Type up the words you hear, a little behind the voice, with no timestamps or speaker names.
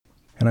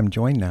And I'm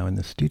joined now in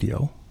the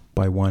studio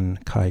by one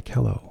kaie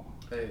kellough.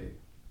 Hey.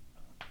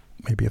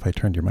 Maybe if I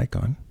turned your mic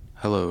on.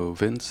 Hello,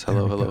 Vince.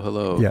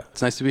 Hello. Yeah.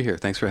 It's nice to be here.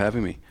 Thanks for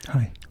having me.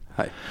 Hi.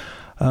 Hi.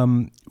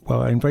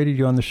 Well, I invited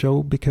you on the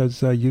show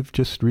because you've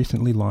just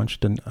recently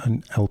launched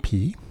an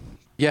LP.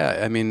 Yeah,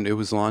 I mean, it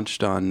was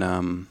launched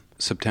on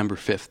September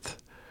 5th,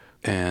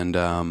 and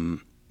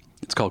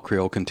it's called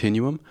Creole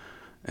Continuum,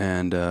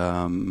 and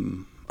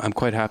I'm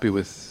quite happy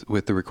with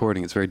the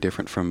recording. It's very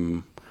different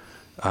from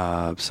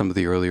some of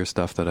the earlier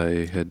stuff that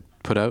I had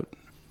put out,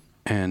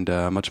 and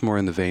much more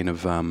in the vein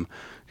of kind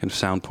of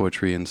sound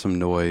poetry and some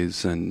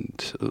noise,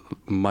 and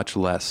much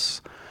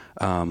less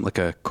like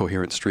a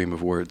coherent stream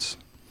of words.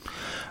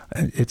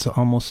 It's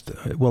almost,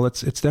 well,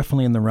 it's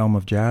definitely in the realm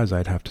of jazz,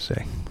 I'd have to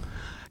say.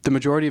 The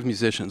majority of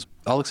musicians,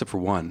 all except for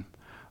one,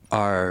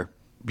 are,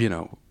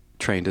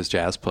 trained as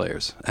jazz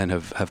players and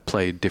have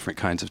played different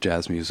kinds of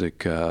jazz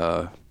music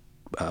for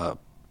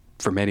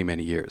many,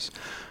 many years.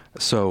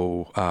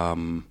 So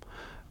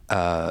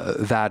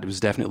that was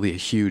definitely a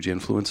huge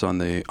influence on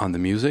the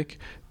music,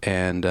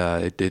 and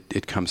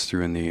it comes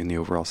through in the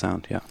overall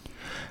sound. Yeah.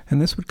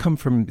 And this would come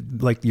from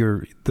like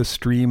the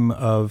stream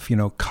of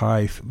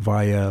kaie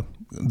via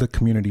the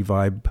Community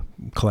Vibe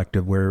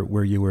collective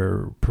where you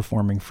were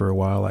performing for a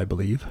while, I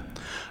believe.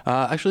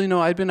 Actually,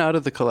 no, I'd been out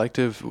of the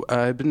collective.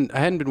 I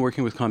hadn't been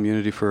working with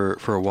Community for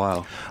a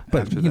while.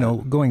 But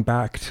going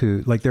back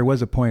to like there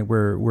was a point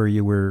where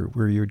you were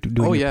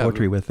doing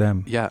poetry with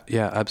them. Yeah,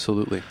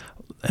 absolutely.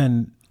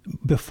 And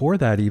before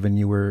that, even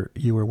you were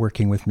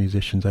working with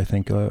musicians, I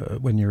think,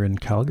 when you were in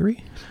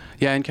Calgary.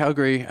 Yeah, in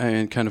Calgary,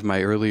 in kind of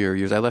my earlier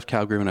years. I left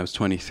Calgary when I was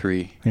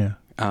 23. Yeah.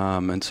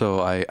 And so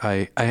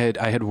I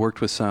had worked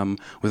with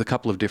a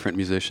couple of different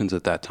musicians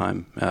at that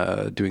time,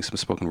 doing some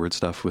spoken word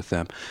stuff with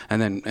them.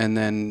 And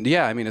then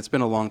yeah, I mean, it's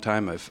been a long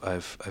time.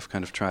 I've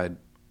kind of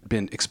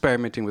been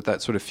experimenting with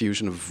that sort of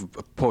fusion of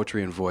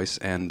poetry and voice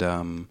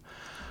and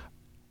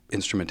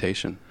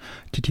instrumentation.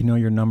 Did you know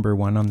you're number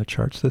one on the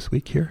charts this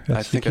week here?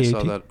 I think I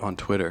saw that on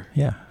Twitter.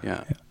 Yeah.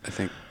 I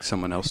think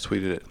someone else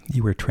tweeted it.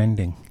 You were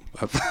trending.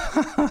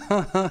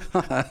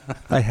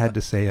 I had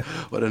to say it.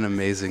 What an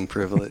amazing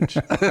privilege.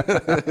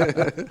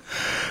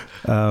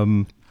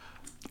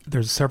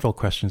 There's several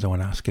questions I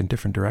want to ask in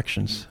different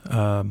directions.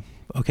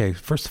 Okay,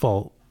 first of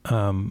all,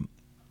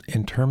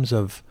 in terms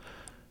of,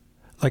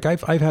 like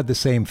I've had the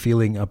same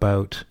feeling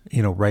about,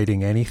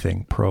 writing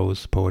anything,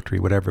 prose, poetry,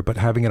 whatever, but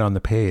having it on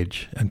the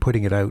page and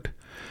putting it out,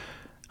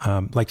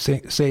 like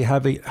say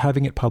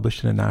having it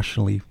published in a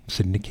nationally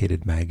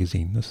syndicated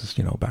magazine. This is,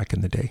 back in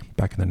the day,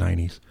 back in the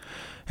 90s.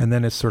 And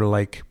then it's sort of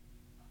like,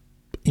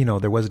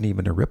 there wasn't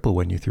even a ripple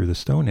when you threw the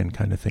stone in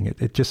kind of thing.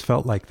 It just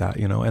felt like that,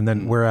 And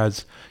then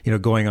whereas,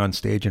 going on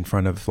stage in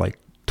front of like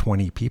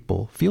 20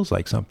 people feels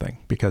like something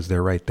because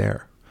they're right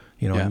there,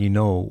 and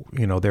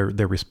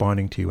they're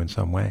responding to you in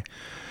some way.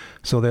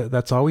 So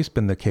that's always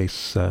been the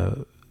case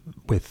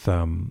with,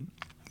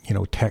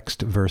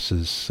 text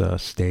versus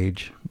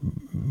stage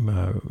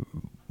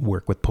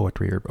work with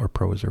poetry or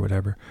prose or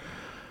whatever.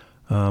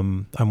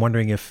 I'm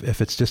wondering if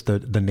it's just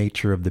the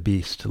nature of the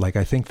beast. Like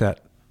I think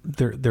that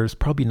there's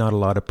probably not a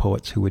lot of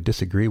poets who would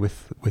disagree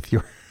with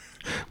your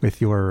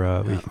with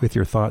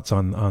your thoughts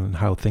on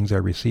how things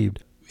are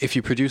received. If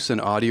you produce an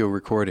audio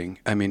recording,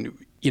 I mean,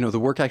 the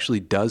work actually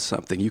does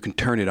something. You can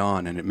turn it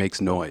on and it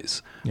makes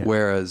noise. Yeah.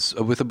 Whereas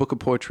with a book of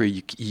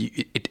poetry,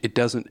 it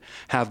doesn't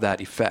have that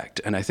effect.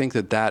 And I think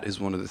that is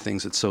one of the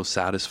things that's so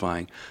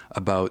satisfying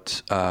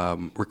about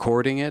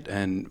recording it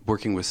and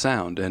working with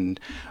sound, and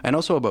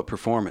also about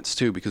performance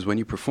too. Because when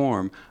you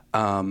perform,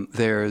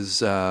 there's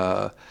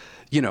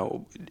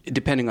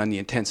depending on the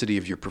intensity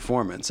of your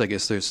performance, I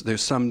guess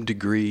there's some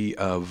degree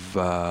of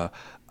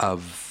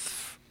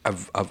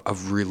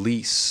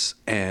release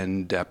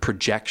and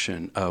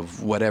projection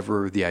of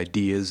whatever the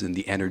ideas and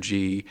the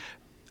energy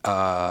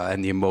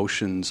and the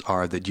emotions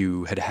are that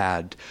you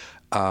had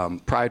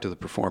prior to the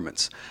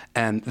performance,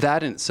 and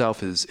that in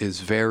itself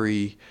is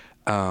very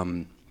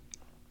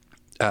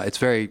it's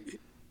very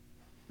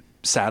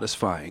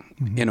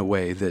satisfying in a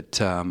way that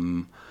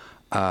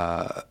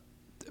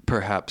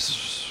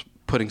perhaps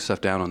putting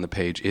stuff down on the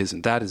page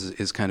isn't. That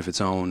is kind of its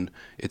own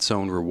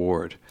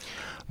reward.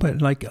 But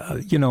like,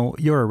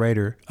 you're a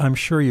writer. I'm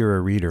sure you're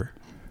a reader.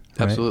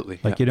 Right? Absolutely.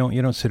 Like you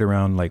don't sit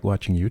around like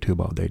watching YouTube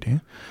all day, do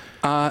you?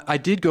 I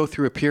did go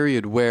through a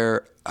period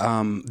where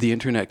the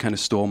internet kind of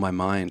stole my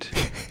mind,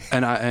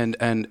 and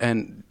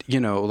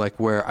like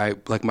where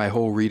my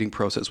whole reading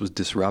process was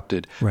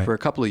disrupted for a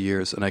couple of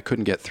years, and I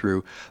couldn't get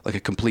through like a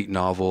complete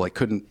novel. I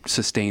couldn't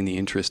sustain the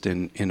interest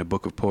in a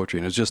book of poetry,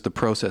 and it was just the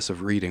process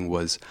of reading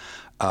was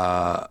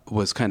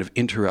kind of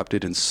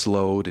interrupted and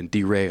slowed and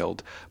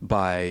derailed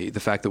by the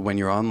fact that when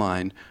you're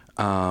online,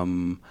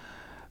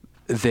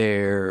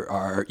 there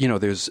are,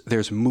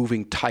 there's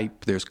moving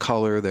type, there's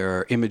color, there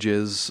are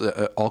images,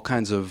 all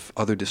kinds of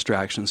other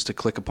distractions to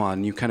click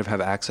upon. You kind of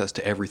have access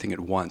to everything at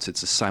once.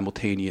 It's a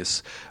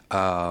simultaneous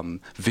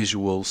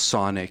visual,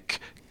 sonic,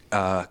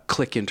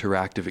 click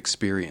interactive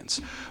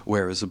experience,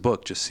 whereas a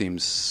book just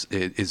seems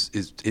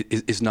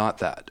is not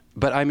that.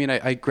 But I mean,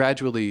 I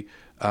gradually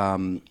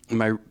my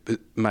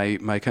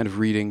kind of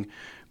reading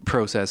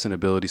process and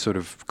ability sort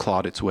of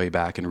clawed its way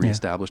back and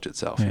reestablished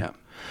itself. Yeah.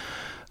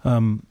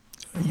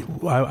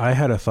 I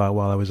had a thought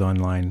while I was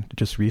online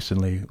just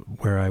recently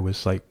where I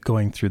was like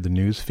going through the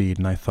news feed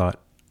and I thought,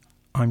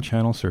 I'm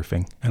channel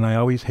surfing. And I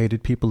always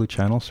hated people who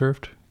channel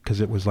surfed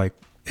because it was like,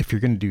 if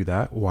you're going to do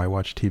that, why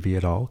watch TV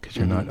at all? Because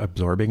you're not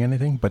absorbing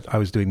anything. But I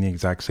was doing the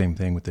exact same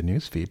thing with the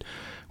news feed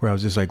where I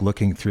was just like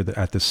looking through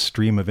at this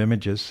stream of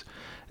images,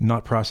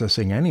 not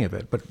processing any of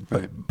it,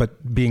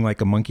 but being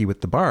like a monkey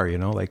with the bar,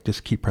 like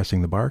just keep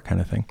pressing the bar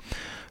kind of thing.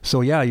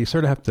 So yeah, you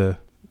sort of have to,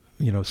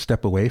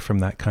 step away from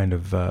that kind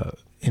of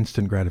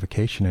instant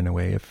gratification in a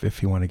way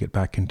if you want to get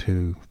back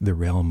into the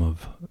realm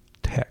of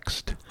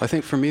text. I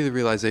think for me the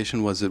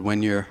realization was that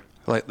when you're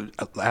like,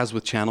 as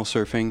with channel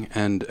surfing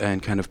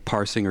and kind of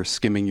parsing or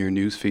skimming your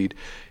news feed,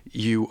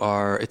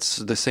 it's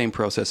the same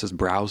process as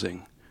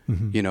browsing.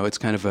 It's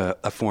kind of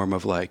a form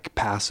of like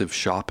passive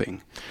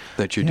shopping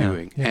that you're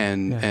doing.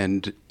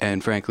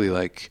 And frankly,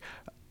 like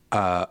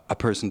a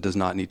person does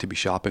not need to be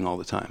shopping all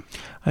the time.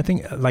 I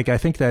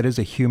think that is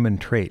a human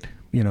trait,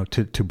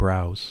 to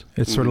browse.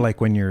 It's sort of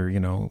like when you're,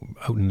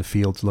 out in the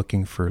fields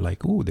looking for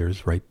like, oh,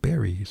 there's ripe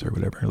berries or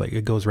whatever. Like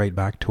it goes right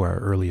back to our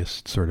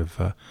earliest sort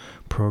of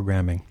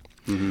programming.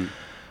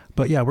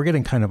 But yeah, we're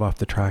getting kind of off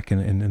the track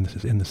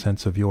in the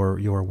sense of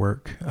your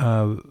work.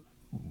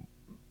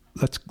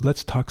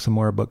 Let's talk some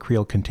more about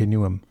Creole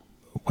Continuum.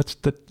 What's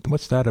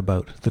that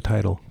about? The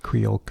title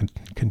Creole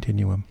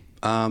Continuum.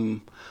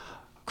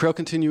 Creole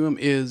Continuum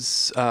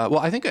is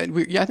I think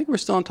we're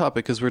still on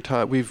topic because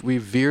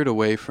we've veered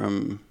away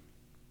from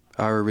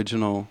our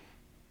original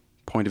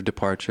point of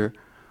departure,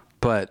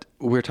 but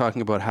we're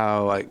talking about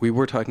how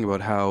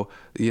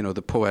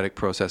the poetic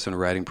process and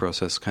writing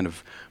process kind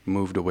of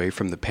moved away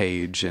from the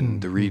page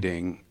and the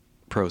reading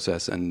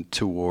process and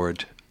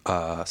toward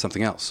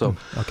something else. So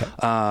okay.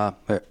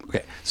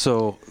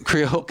 So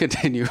Creole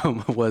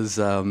Continuum was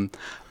I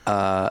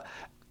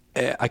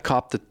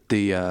copped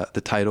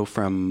the title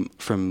from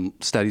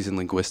studies in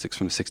linguistics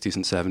from the 60s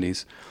and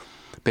 70s,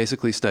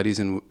 basically studies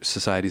in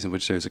societies in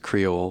which there's a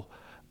Creole.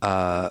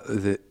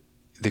 The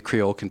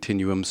Creole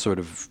Continuum sort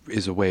of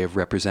is a way of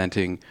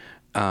representing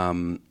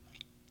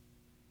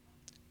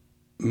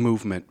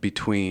movement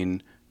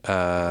between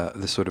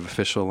the sort of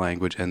official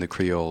language and the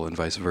Creole and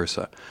vice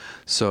versa.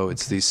 So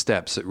it's these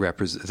steps that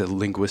represent the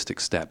linguistic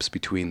steps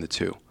between the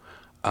two.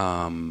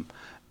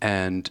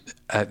 And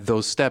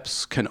those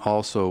steps can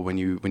also, when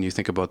you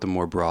think about them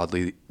more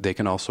broadly, they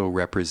can also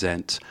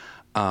represent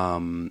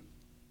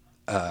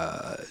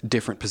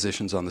different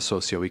positions on the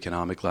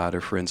socioeconomic ladder,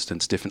 for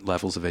instance, different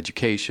levels of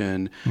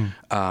education,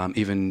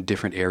 even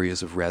different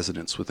areas of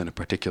residence within a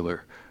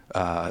particular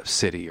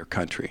city or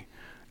country.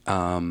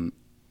 And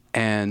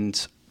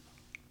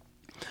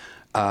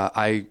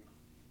I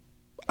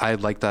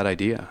like that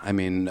idea. I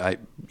mean,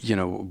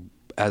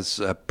 as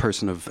a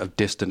person of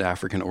distant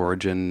African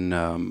origin,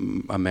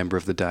 a member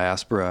of the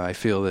diaspora, I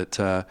feel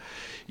that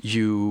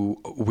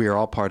we're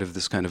all part of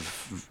this kind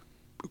of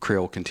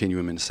Creole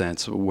continuum in a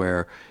sense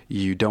where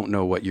you don't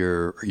know what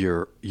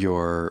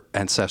your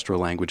ancestral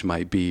language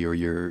might be or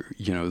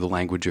the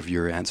language of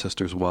your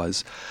ancestors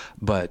was,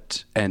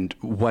 and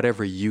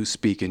whatever you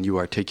speak and you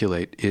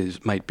articulate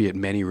might be at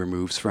many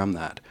removes from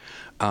that.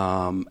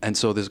 And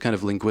so there's a kind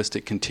of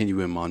linguistic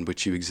continuum on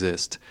which you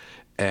exist.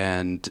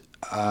 And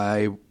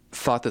I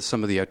thought that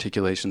some of the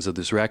articulations of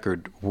this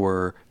record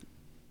were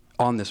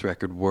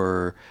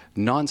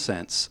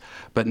nonsense,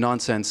 but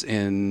nonsense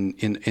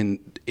in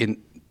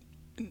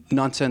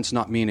nonsense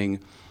not meaning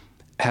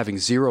having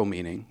zero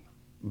meaning,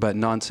 but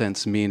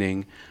nonsense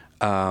meaning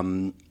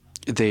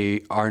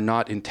they are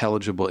not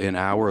intelligible in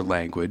our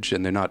language,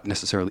 and they're not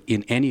necessarily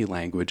in any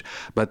language,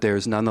 but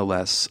there's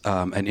nonetheless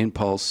an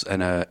impulse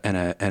and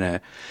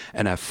a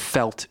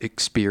felt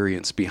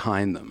experience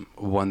behind them,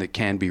 one that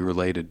can be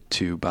related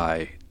to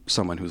by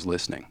someone who's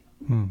listening,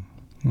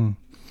 and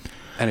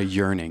a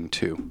yearning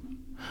too.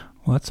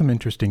 Well, that's some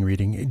interesting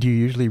reading. Do you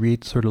usually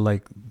read sort of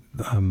like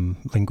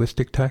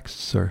linguistic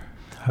texts, or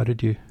how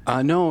did you?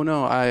 No.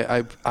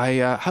 How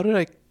did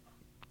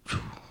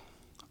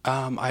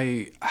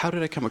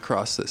I come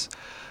across this?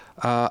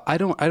 I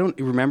don't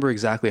remember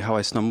exactly how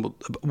I stumbled.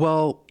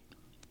 Well,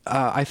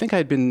 I think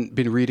I'd been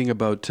reading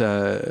about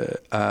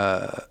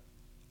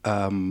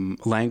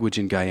language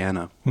in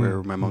Guyana,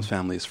 where my mom's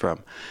family is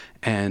from,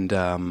 and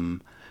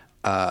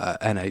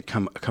I'd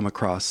come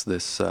across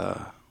this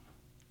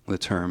the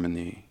term and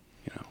the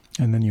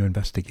And then you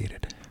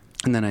investigated.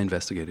 And then I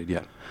investigated,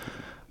 yeah.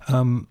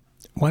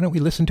 Why don't we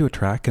listen to a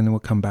track and then we'll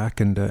come back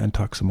and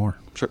talk some more?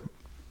 Sure.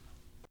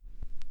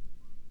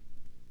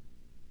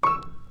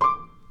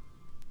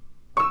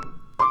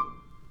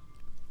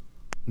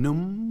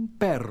 Num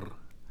per,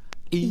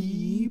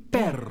 I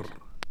per,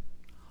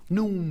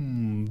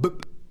 num b,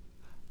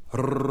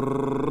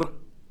 r.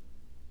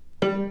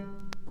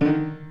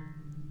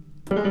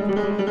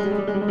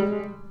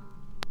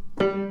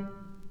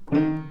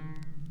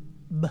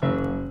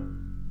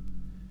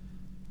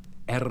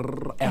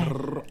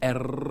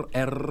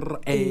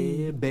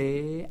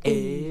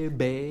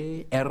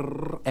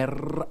 R R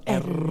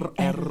R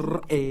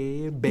R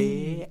E B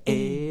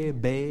E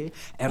B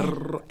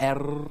R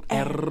R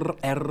R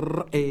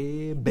R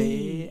E B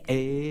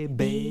E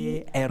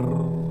B R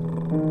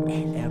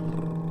R.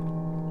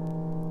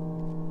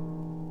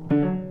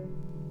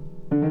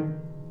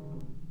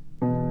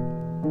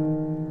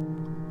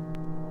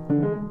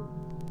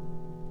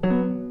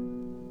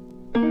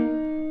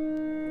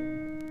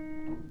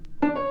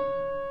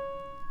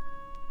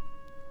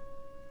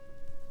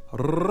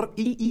 R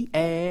I I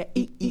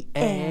E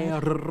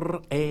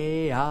R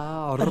E A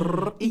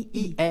R I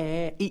I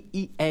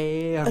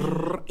E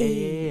R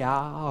E A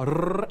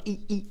R I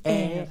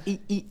I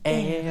E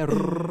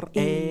R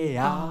E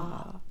A.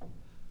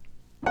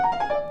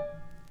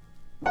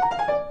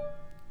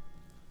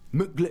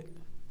 Mögle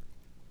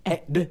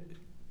ädde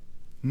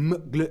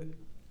mögle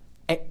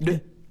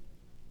ädde.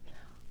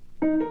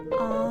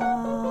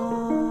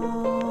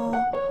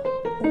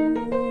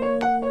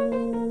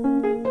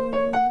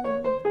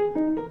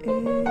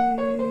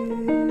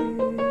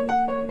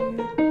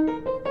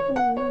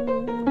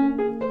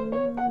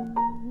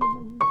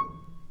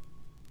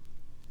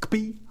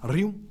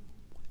 Rium,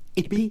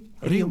 ipi,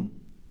 rium.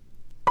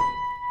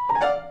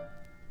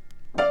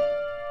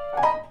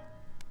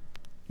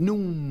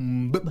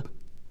 Num, bub,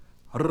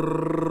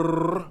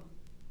 rrr,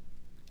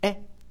 e,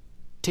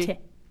 te,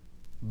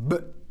 b.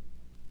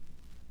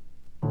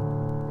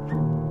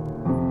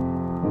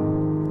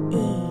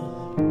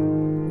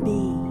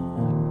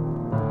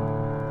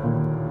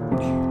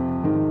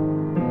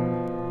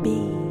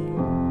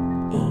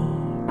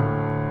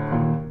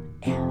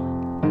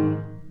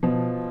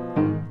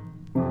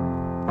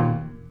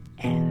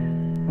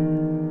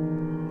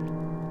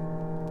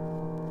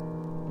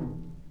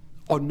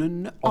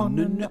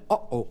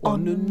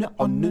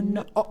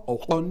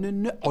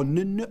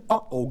 Onnen,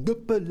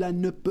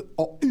 guppelane på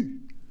u.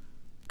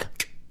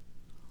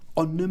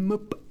 Onnen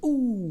på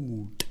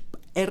u.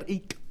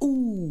 Ik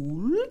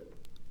oel.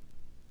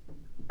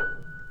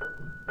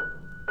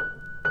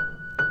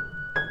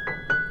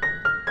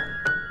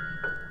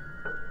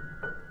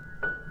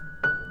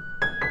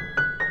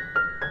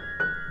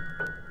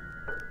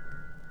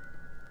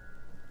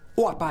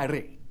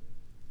 Oapare.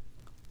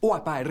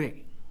 Oapare.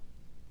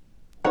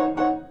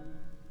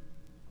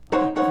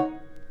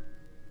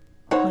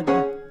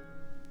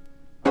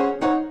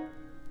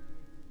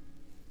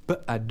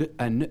 Beadde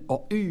ane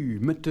o u,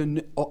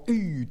 metene o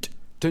ut,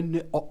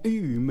 tenne o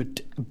u,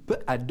 met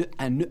beadde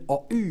ane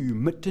o u,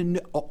 metene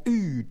o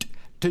ut,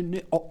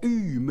 tenne o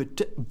u,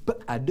 met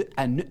beadde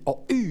ane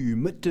o u,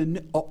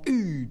 metene o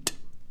ut.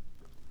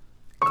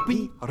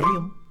 Kpi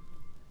rium,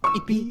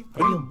 ipi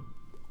rium,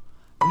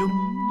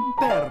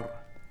 numper,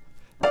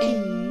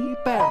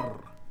 iper,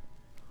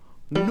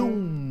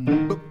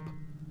 numbup,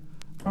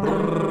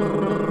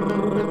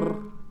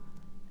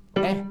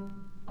 e,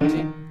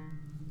 te,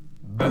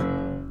 b.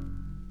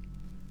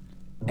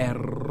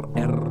 R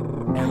R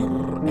R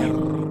R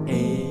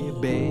E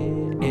B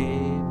E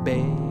B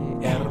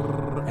R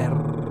R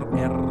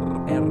R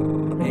R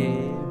E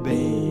B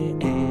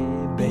E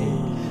B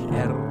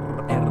R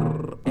R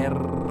R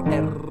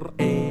R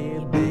E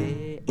B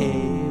E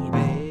B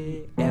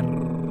R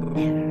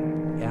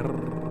R.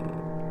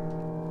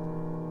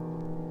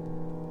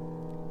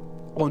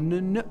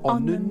 Onnen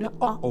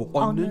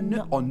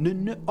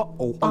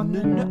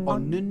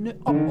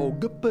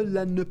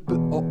guppelane på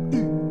o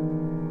u.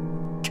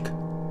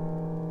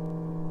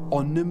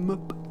 Onnen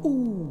op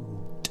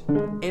oet,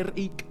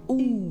 ik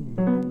oel.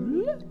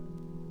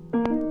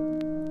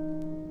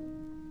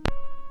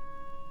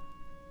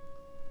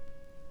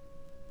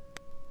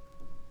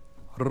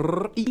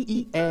 R I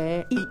I E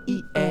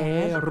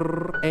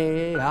R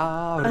E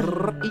A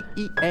R I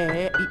I E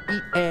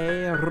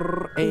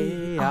R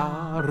E A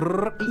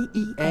R I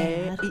I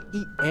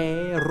E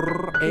R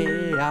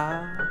E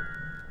A.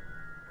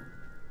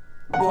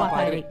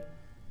 Boapari.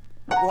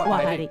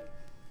 Boapari.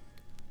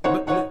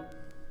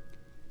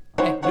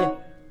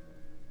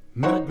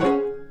 Mögle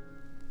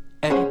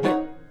ädde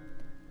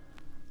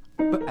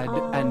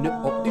beadde ane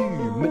o u,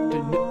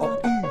 metene o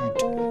ut,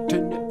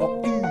 tenne o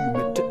u,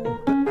 mette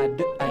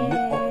beadde ane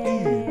o u,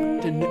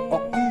 tenne o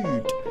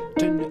ut,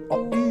 tenne o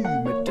u,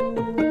 mette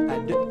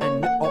beadde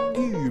ane o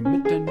u,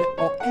 metene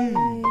o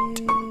ut.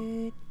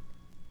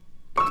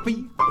 Kpi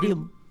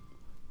rium,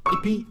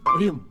 ipi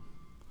rium,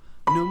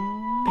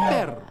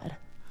 numper,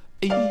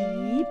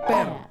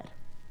 iper.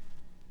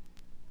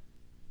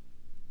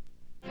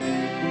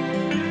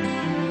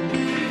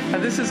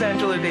 This is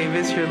Angela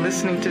Davis. You're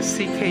listening to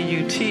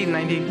CKUT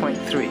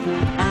 98.3.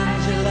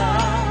 Angela,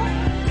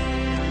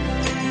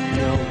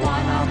 you're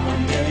one of a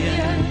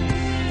million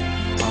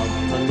of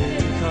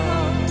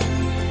political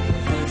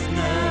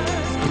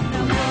prisoners in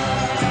the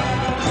world.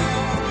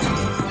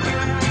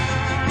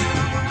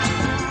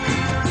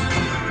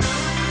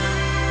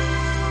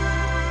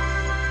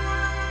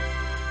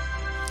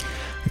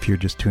 If you're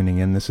just tuning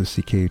in, this is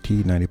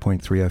CKUT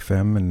 90.3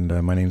 FM,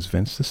 and my name's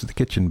Vince. This is the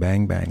Kitchen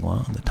Bang Bang.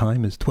 Well, the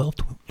time is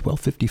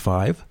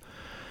 12:55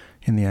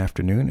 in the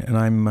afternoon, and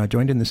I'm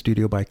joined in the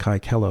studio by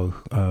Kellough,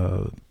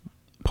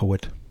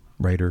 poet,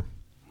 writer,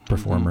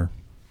 performer,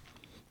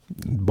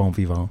 bon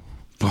vivant.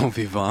 Bon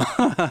vivant.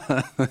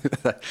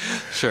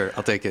 Sure,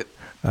 I'll take it.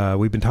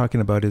 We've been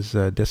talking about his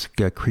disc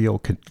Creole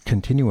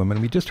Continuum,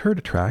 and we just heard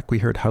a track. We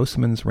heard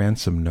Houseman's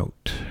Ransom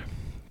Note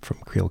from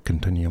Creole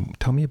Continuum.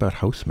 Tell me about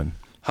Houseman.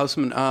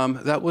 Houseman,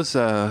 that was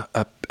a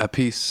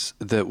piece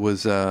that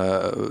was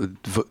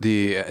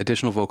the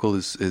additional vocal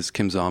is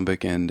Kim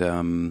Zombik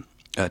and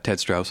Ted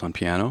Strauss on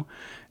piano,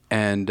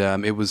 and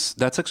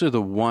that's actually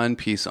the one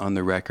piece on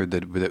the record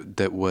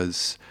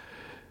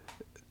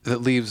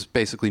that leaves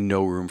basically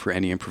no room for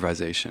any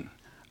improvisation.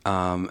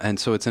 And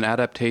so it's an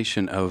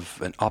adaptation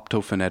of an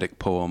optophonetic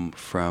poem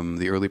from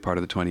the early part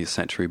of the 20th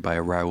century by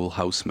a Raoul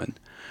Houseman.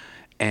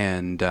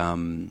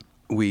 And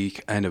we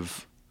kind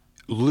of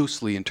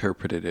loosely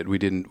interpreted it. We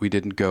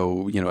didn't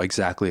go,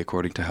 exactly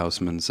according to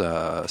Houseman's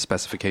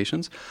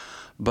specifications,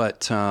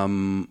 but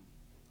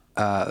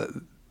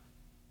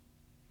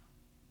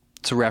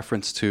it's a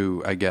reference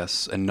to, I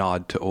guess, a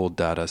nod to old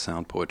Dada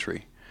sound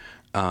poetry.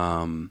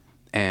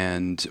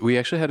 And we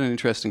actually had an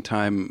interesting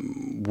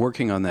time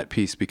working on that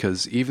piece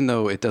because even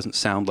though it doesn't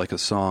sound like a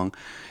song,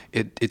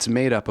 it's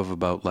made up of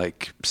about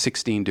like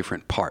 16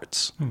 different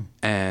parts,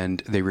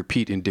 and they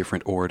repeat in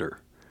different order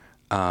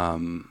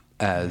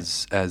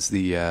as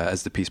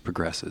the piece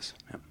progresses.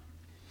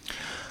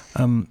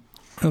 Yeah.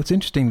 It's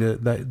interesting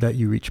that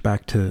you reach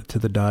back to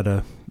the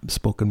Dada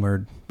spoken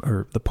word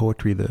or the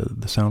poetry,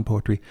 the sound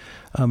poetry.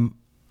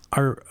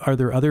 Are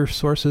there other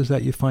sources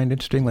that you find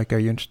interesting? Like, are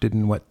you interested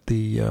in what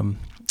the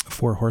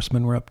Four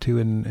Horsemen were up to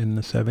in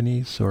the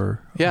 70s?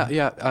 Or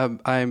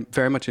I'm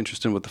very much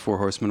interested in what the Four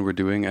Horsemen were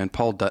doing, and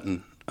Paul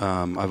Dutton.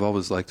 I've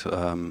always liked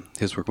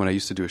his work. When I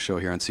used to do a show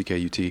here on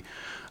CKUT,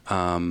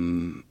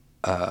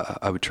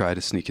 I would try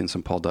to sneak in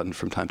some Paul Dutton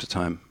from time to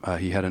time.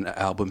 He had an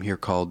album here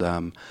called,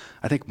 I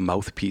think,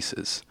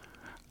 Mouthpieces.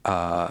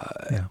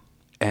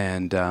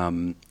 And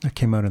it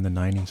came out in the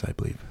 90s, I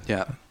believe.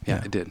 Yeah,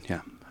 it did,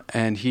 yeah.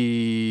 And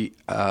he...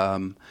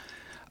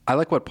 I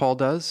like what Paul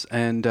does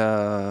and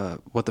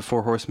what the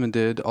Four Horsemen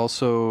did.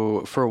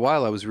 Also, for a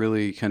while, I was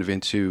really kind of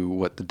into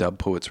what the dub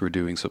poets were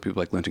doing. So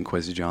people like Linton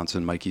Kwesi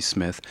Johnson, Mikey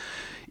Smith.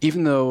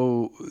 Even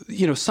though,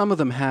 some of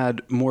them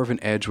had more of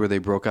an edge where they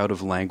broke out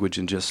of language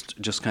and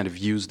just kind of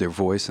used their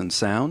voice and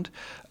sound.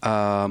 They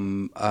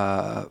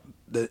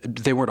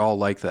weren't all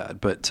like that.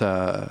 But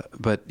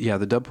yeah,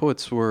 the dub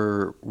poets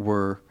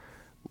were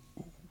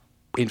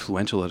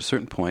influential at a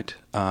certain point.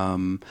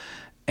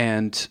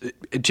 And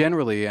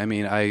generally, I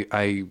mean, I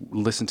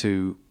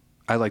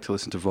like to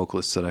listen to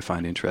vocalists that I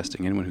find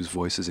interesting, anyone whose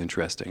voice is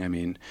interesting. I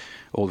mean,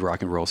 old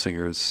rock and roll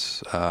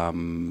singers,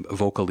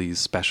 vocalese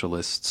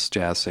specialists,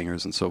 jazz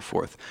singers, and so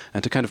forth.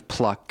 And to kind of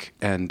pluck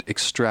and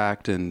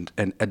extract and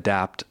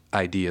adapt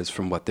ideas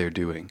from what they're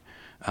doing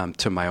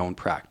to my own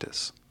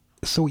practice.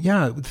 So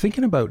yeah,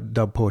 thinking about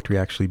dub poetry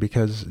actually,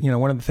 because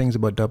one of the things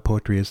about dub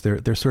poetry is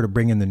they're sort of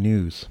bringing the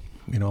news.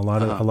 A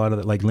lot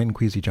of like Linton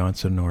Kwesi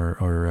Johnson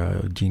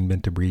or Jean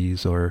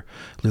Bintabreeze or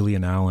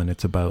Lillian Allen.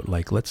 It's about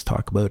like, let's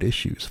talk about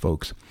issues,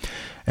 folks.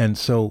 And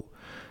so,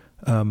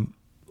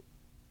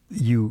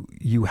 you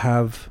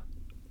have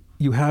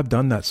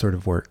done that sort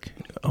of work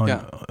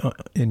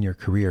in your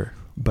career,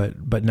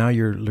 but now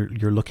you're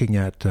looking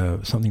at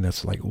something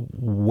that's like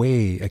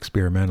way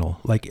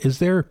experimental. Like,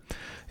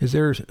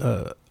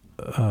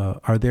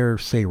 are there,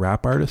 say,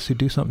 rap artists who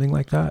do something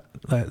like that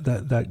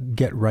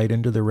get right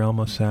into the realm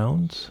of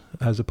sounds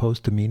as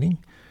opposed to meaning?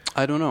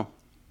 I don't know.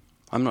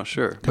 I'm not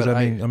sure. Because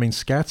I mean,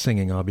 scat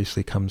singing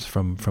obviously comes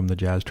from the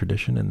jazz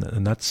tradition,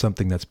 and that's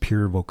something that's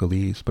pure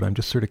vocalese. But I'm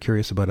just sort of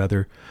curious about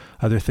other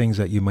things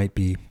that you might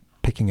be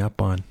picking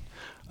up on.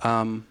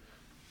 I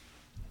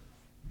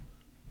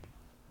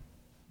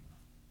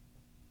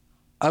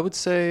would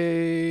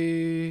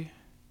say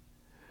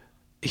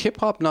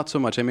hip hop, not so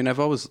much. I mean, I've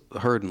always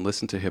heard and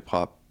listened to hip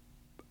hop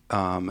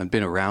and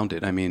been around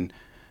it. I mean,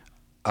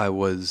 I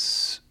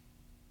was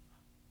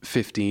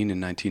 15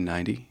 in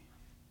 1990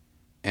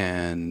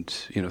 and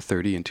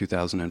 30 in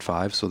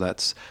 2005. So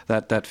that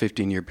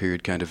 15-year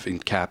period kind of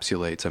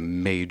encapsulates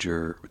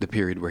the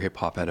period where hip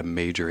hop had a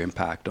major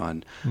impact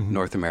on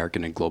North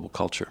American and global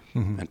culture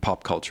and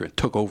pop culture. It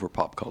took over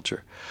pop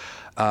culture.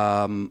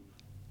 And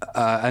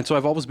so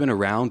I've always been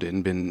around it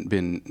and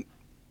been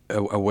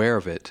aware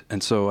of it.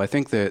 And so I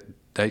think that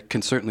I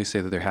can certainly say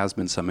that there has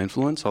been some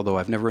influence, although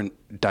I've never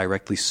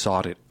directly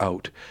sought it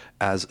out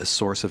as a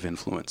source of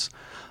influence.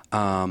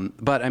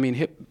 But I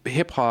mean,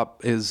 hip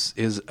hop is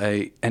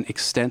an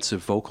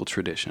extensive vocal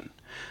tradition.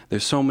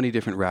 There's so many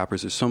different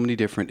rappers. There's so many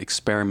different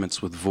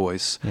experiments with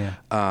voice,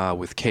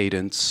 with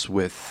cadence,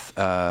 with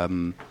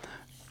the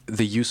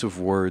use of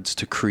words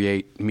to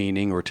create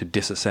meaning or to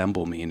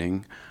disassemble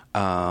meaning.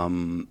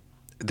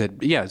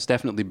 It's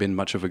definitely been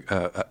much of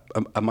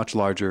a much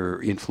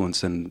larger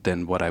influence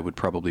than what I would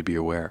probably be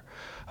aware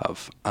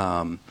of.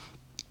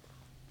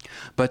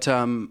 But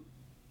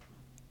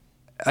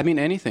I mean,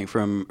 anything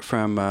from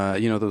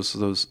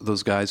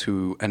those guys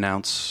who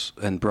announce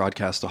and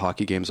broadcast the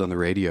hockey games on the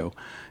radio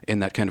in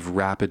that kind of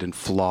rapid and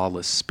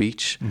flawless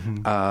speech,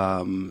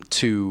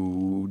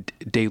 to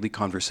daily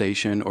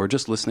conversation, or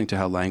just listening to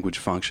how language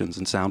functions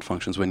and sound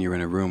functions when you're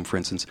in a room. For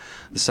instance,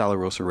 the Sala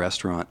Rosa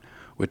restaurant,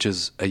 which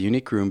is a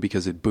unique room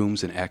because it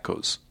booms and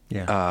echoes.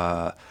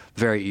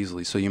 Very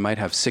easily. So you might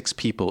have 6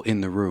 people in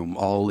the room,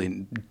 all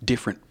in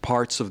different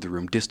parts of the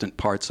room, distant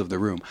parts of the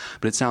room,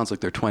 but it sounds like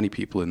there are 20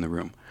 people in the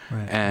room.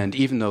 Right. And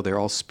even though they're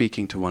all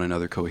speaking to one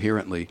another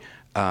coherently,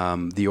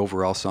 the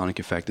overall sonic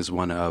effect is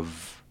one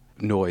of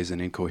noise and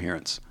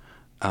incoherence.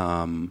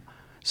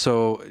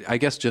 So I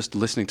guess just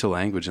listening to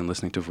language and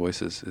listening to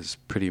voices is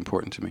pretty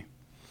important to me.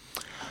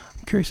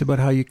 I'm curious about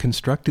how you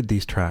constructed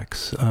these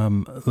tracks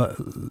on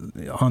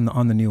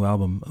the new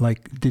album.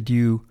 Like,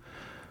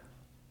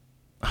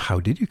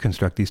 how did you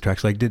construct these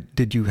tracks? Like,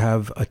 did you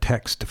have a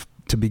text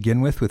to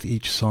begin with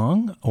each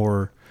song,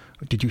 or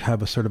did you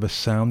have a sort of a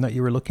sound that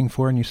you were looking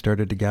for and you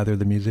started to gather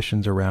the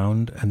musicians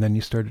around and then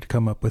you started to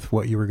come up with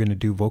what you were going to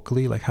do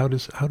vocally? Like, how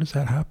does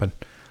that happen?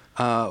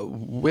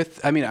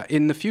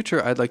 In the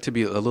future, I'd like to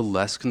be a little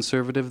less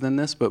conservative than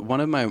this, but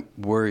one of my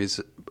worries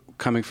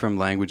coming from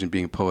language and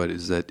being a poet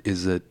is that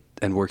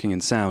and working in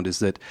sound is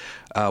that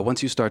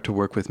once you start to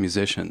work with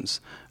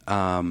musicians,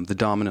 the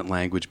dominant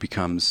language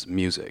becomes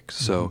music.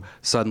 So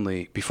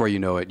suddenly, before you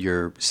know it,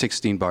 you're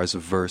 16 bars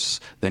of verse,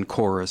 then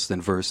chorus,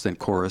 then verse, then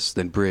chorus,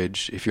 then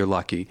bridge, if you're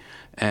lucky.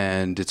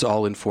 And it's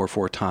all in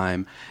 4/4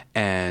 time,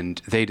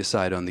 and they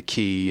decide on the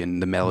key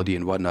and the melody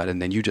and whatnot,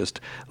 and then you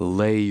just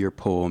lay your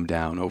poem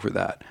down over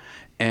that.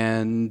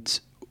 And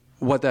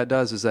what that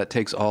does is that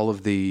takes all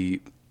of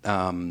the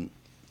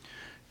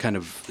kind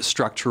of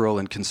structural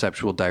and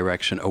conceptual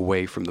direction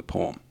away from the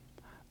poem,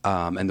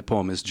 and the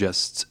poem is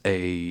just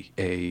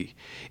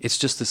it's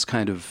just this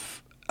kind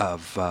of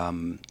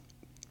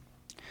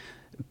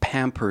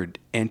pampered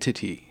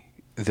entity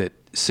that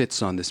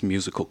sits on this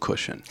musical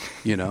cushion,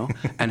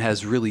 and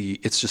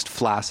it's just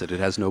flaccid. It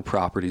has no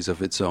properties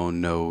of its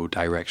own, no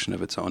direction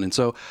of its own, and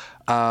so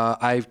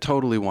I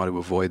totally want to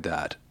avoid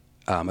that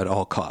at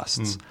all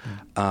costs.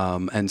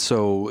 And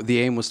so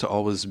the aim was to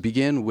always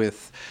begin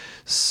with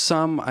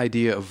some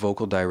idea of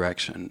vocal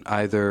direction,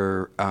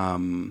 either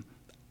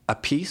a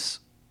piece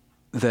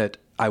that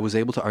I was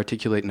able to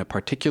articulate in a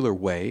particular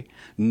way,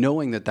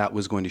 knowing that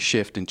was going to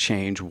shift and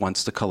change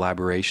once the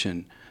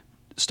collaboration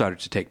started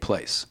to take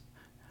place.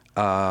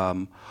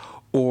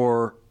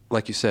 Or,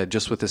 like you said,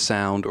 just with a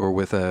sound or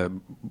with a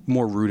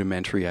more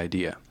rudimentary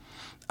idea.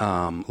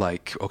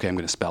 Like, okay, I'm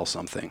going to spell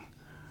something.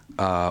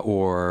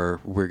 Or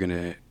we're going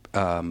to...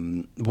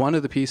 one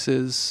of the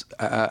pieces,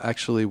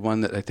 actually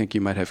one that I think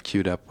you might have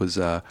queued up was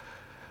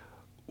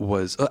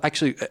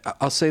actually,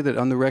 I'll say that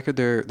on the record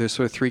there's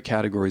sort of 3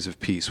 categories of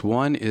piece.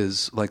 One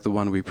is like the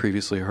one we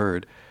previously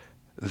heard,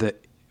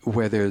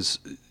 where there's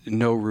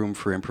no room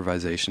for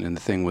improvisation, and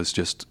the thing was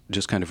just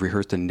kind of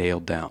rehearsed and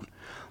nailed down,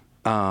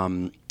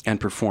 and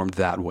performed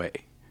that way,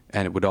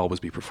 and it would always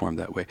be performed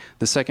that way.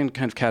 The second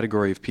kind of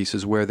category of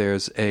pieces where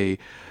there's where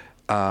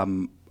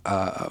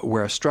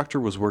a structure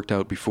was worked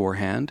out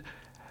beforehand.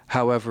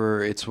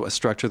 However, it's a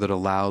structure that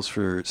allows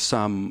for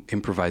some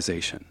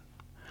improvisation.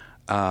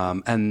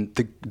 And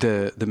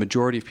the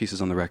majority of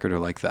pieces on the record are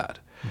like that.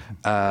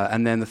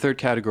 And then the third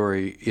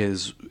category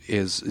is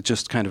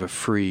just kind of a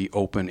free,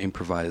 open,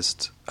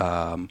 improvised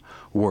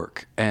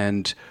work.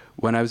 And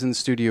when I was in the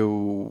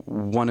studio,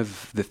 one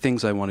of the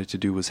things I wanted to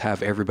do was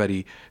have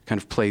everybody kind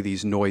of play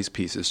these noise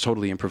pieces,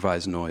 totally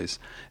improvised noise.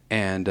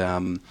 And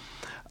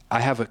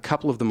I have a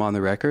couple of them on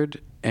the record,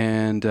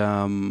 and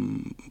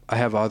I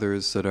have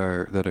others that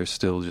are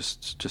still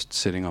just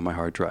sitting on my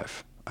hard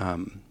drive.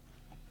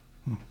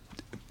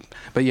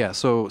 But yeah,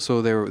 so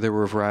there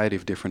were a variety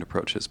of different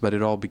approaches, but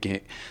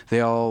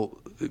they all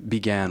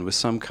began with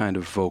some kind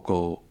of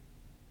vocal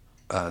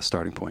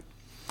starting point.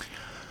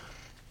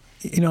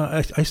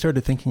 I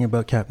started thinking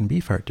about Captain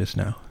Beefheart just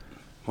now.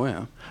 Oh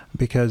yeah,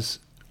 because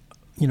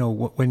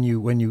when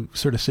you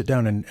sort of sit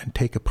down and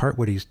take apart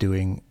what he's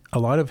doing, a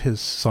lot of his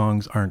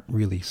songs aren't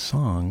really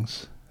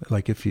songs.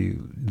 Like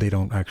they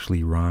don't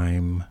actually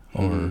rhyme,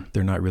 or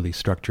they're not really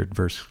structured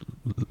verse,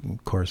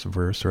 chorus,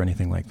 verse, or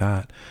anything like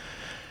that.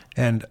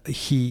 And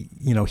he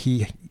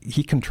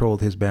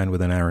controlled his band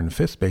with an iron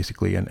fist,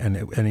 basically,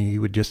 and he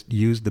would just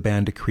use the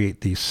band to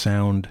create these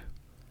sound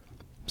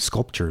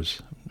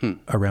sculptures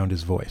around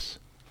his voice.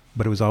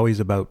 But it was always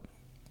about,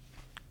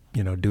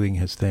 doing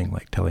his thing,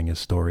 like telling his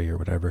story or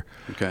whatever.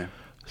 Okay.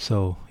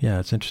 So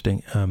yeah, it's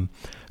interesting.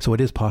 So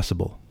it is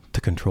possible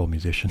to control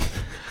musicians.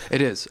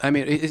 It is. I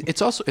mean,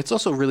 it's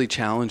also really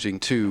challenging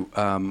too.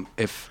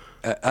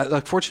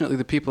 Fortunately,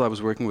 the people I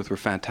was working with were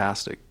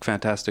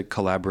fantastic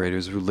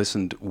collaborators who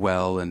listened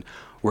well and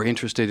were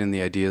interested in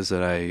the ideas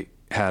that I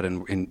had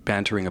in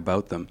bantering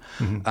about them.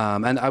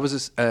 And I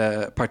was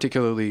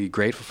particularly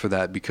grateful for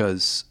that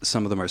because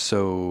some of them are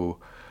so,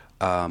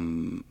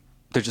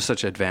 they're just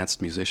such advanced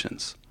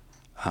musicians.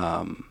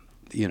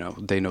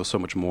 they know so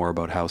much more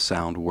about how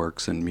sound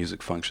works and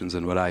music functions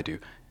than what I do.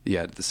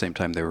 Yet at the same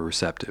time, they were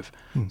receptive.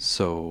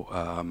 So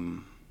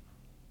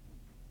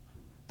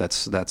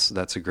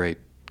that's a great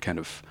kind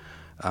of,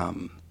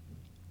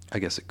 I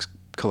guess,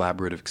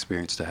 collaborative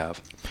experience to have.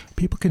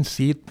 People can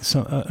see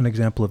an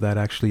example of that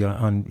actually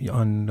on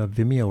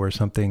Vimeo or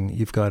something.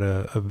 You've got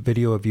a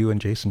video of you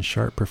and Jason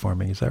Sharp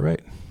performing. Is that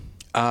right?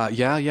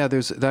 Yeah.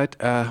 There's that.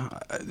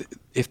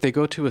 If they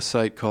go to a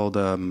site called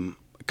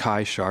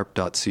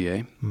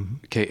kaiesharp.ca,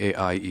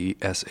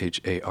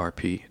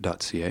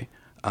 KAIESHARP.ca,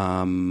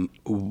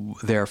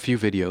 there are a few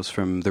videos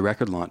from the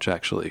record launch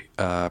actually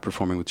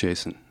performing with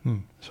Jason.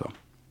 So.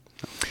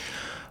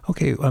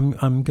 Okay,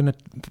 I'm going to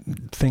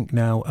think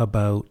now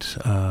about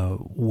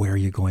where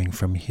you're going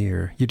from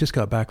here. You just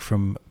got back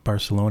from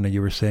Barcelona.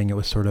 You were saying it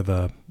was sort of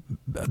the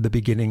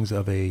beginnings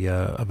of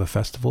a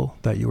festival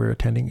that you were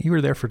attending. You were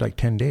there for like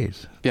 10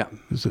 days. Yeah.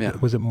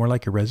 Was it more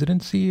like a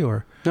residency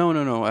or?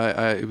 No.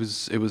 I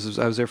was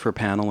there for a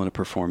panel and a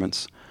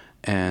performance,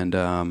 and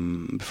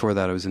before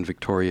that I was in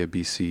Victoria,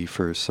 BC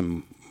for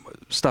some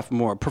stuff,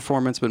 more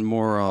performance, but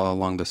more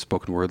along the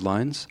spoken word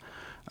lines.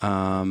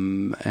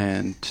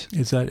 And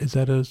is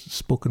that a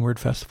spoken word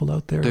festival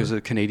out there? There's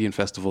a Canadian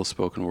festival of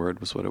spoken word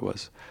was what it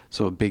was.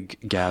 So a big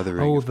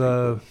gathering. Oh,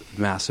 the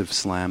massive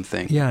slam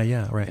thing.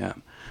 Yeah, right. Yeah,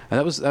 and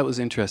that was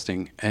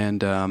interesting,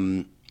 and a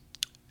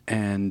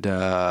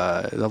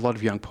lot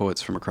of young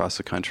poets from across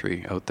the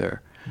country out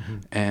there,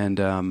 and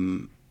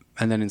then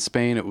in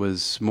Spain it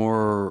was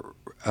more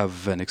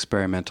of an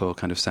experimental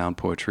kind of sound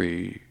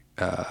poetry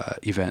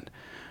event,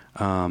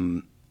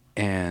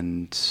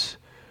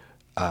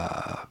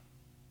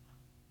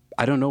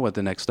 I don't know what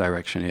the next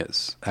direction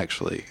is.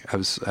 Actually,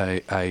 I'll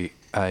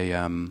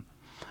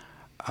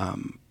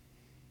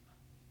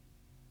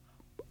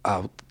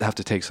have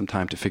to take some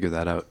time to figure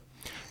that out.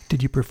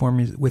 Did you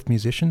perform with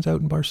musicians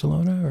out in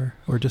Barcelona,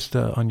 or just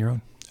on your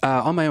own?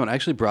 On my own. I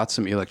actually brought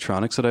some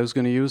electronics that I was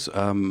going to use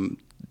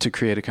to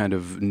create a kind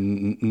of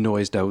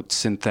noised out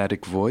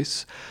synthetic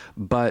voice,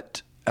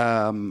 but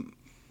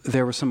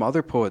there were some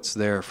other poets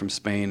there from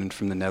Spain and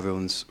from the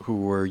Netherlands who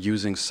were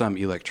using some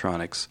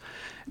electronics,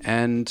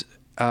 and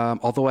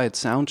although I had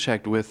sound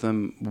checked with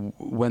them,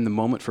 when the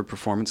moment for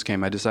performance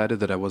came, I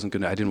decided that I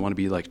didn't want to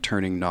be like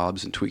turning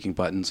knobs and tweaking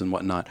buttons and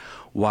whatnot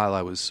while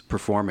I was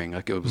performing.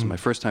 Like, it was my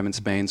first time in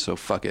Spain, so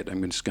fuck it. I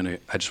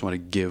just want to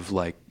give,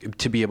 like,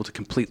 to be able to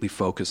completely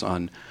focus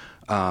on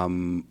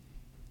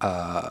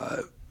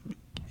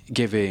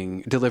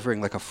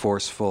delivering like a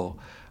forceful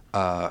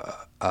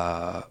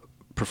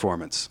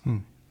performance.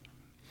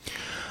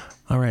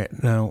 All right.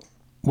 Now,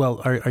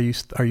 well, are you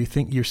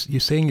saying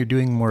you're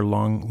doing more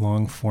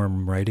long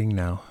form writing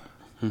now?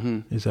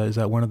 Is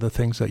that one of the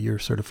things that you're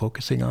sort of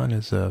focusing on?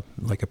 Is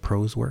like a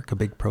prose work, a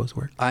big prose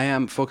work? I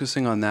am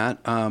focusing on that.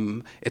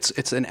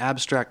 It's an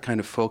abstract kind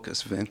of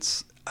focus,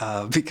 Vince,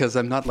 because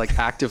I'm not like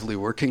actively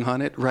working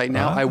on it right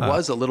now. I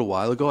was a little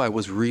while ago. I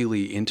was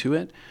really into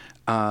it,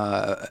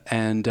 but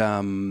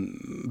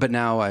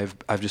now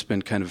I've just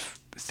been kind of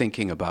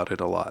thinking about it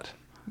a lot.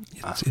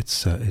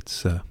 It's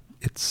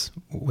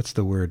what's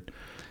the word?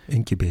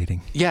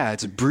 Incubating. Yeah,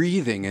 it's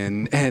breathing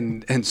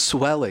and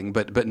swelling,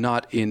 but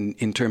not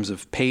in terms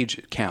of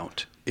page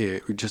count,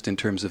 just in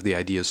terms of the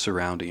ideas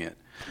surrounding it.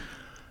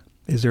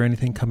 Is there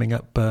anything coming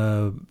up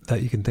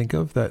that you can think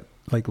of that,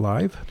 like,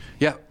 live?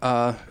 Yeah,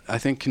 I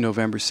think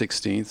November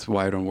 16th,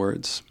 Wired on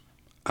Words.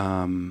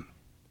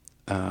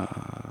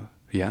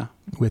 Yeah.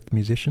 With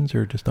musicians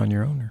or just on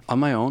your own? Or? On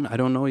my own. I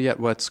don't know yet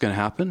what's going to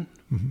happen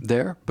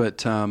there,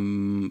 but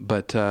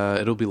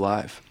it'll be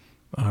live.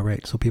 All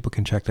right, so people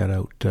can check that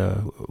out,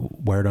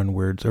 Wired on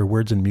Words, or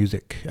Words and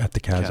Music at the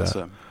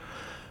Casa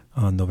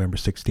on November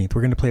 16th. We're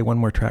going to play one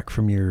more track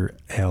from your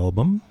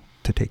album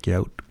to take you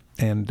out,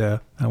 and I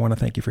want to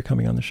thank you for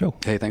coming on the show.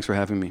 Hey, thanks for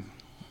having me.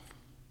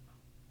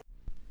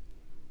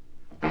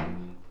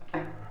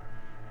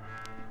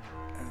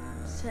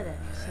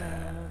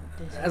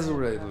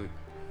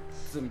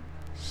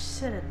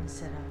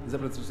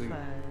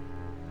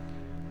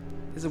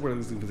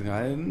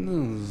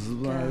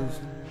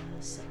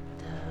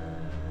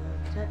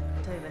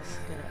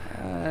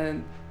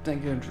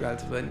 Thank you,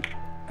 Tratven.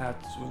 At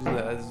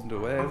the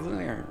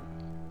weather.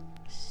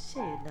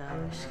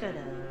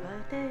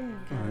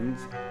 And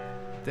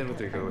then we'll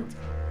take it.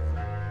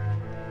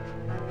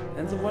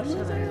 And the one the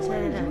image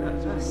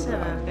was not to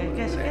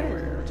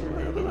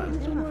I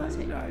was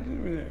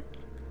doing it.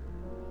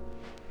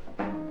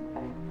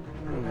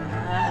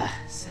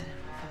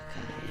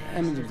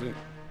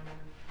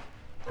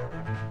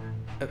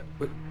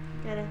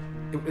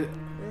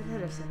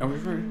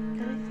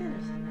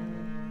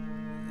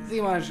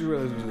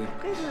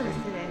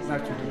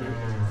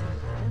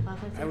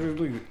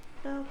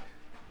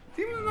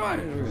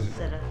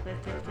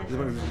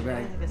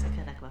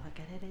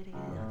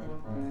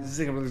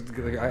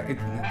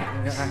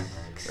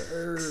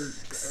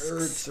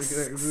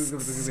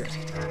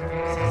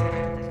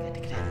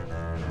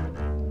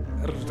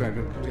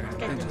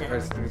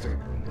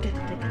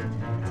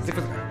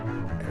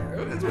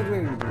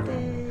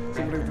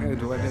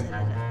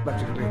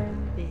 The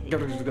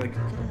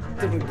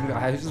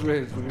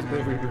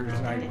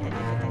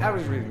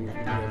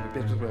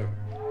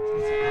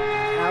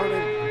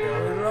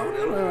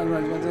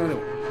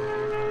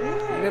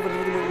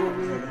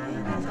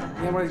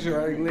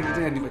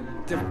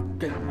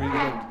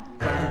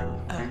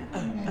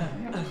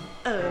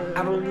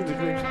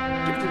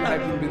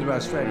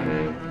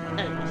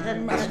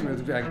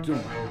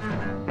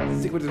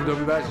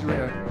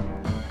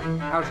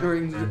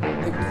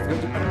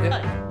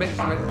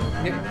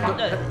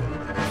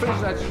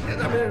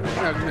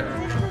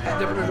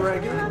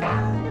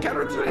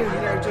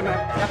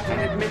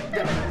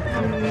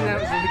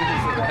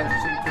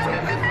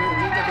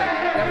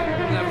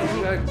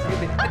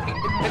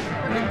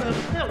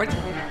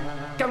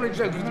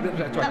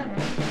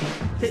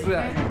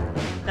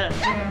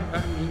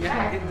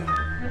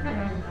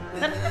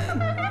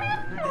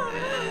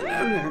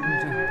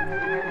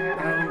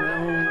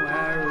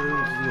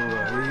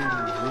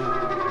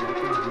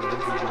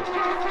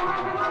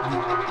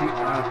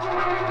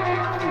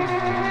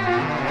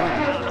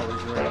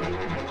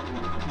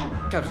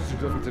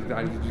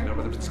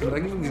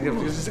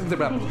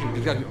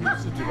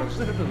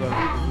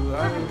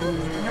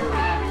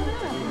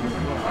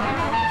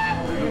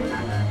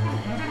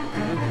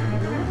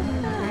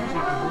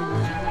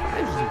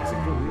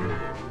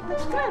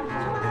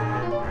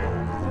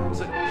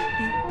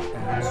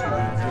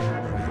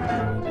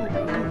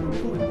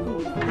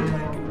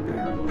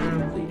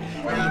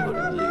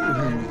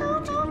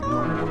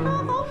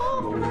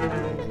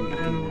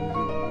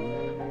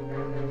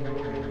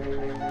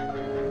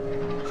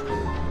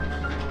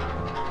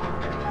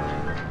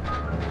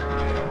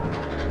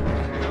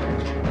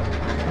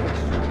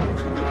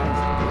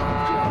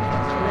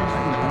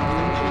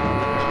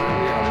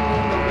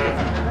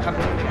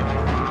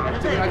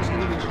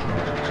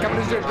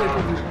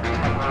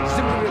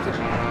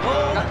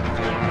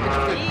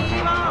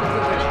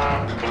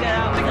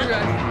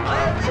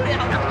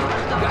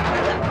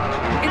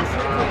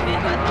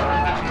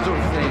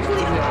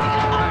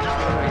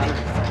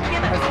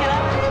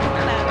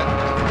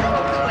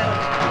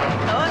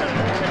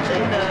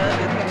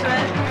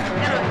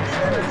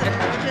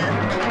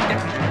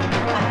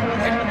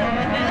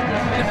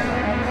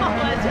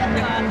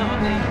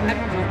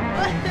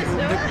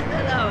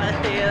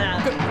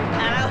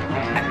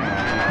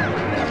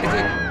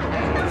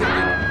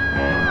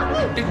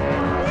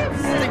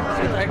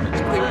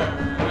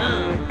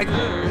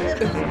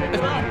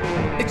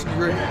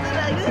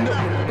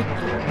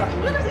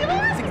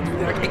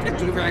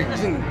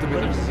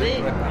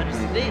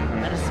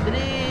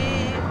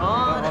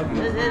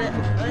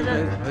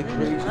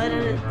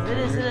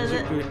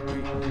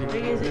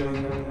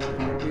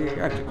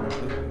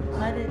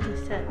Why did you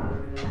say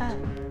hi?